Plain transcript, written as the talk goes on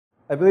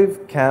I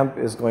believe CAMP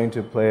is going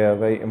to play a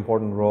very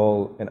important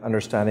role in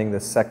understanding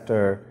this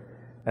sector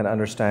and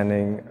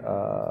understanding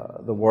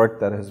the work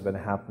that has been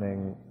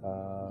happening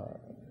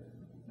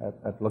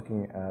at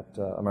looking at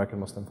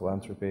American Muslim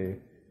philanthropy,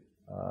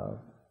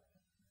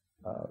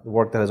 the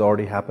work that has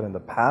already happened in the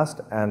past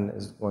and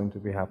is going to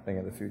be happening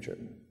in the future.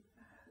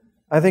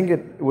 I think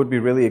it would be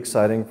really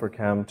exciting for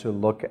CAMP to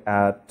look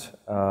at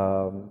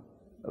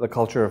the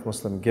culture of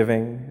Muslim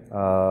giving,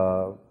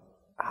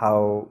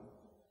 how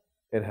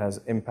it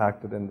has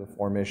impacted in the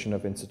formation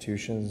of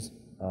institutions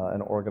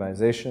and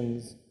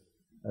organizations,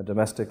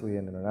 domestically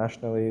and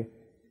internationally,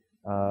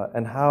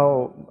 and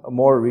how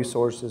more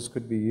resources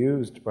could be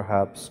used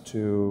perhaps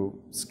to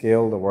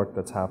scale the work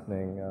that's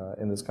happening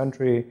in this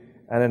country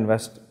and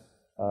invest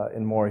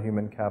in more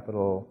human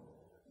capital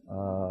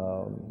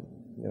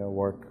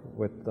work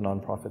with the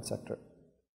nonprofit sector.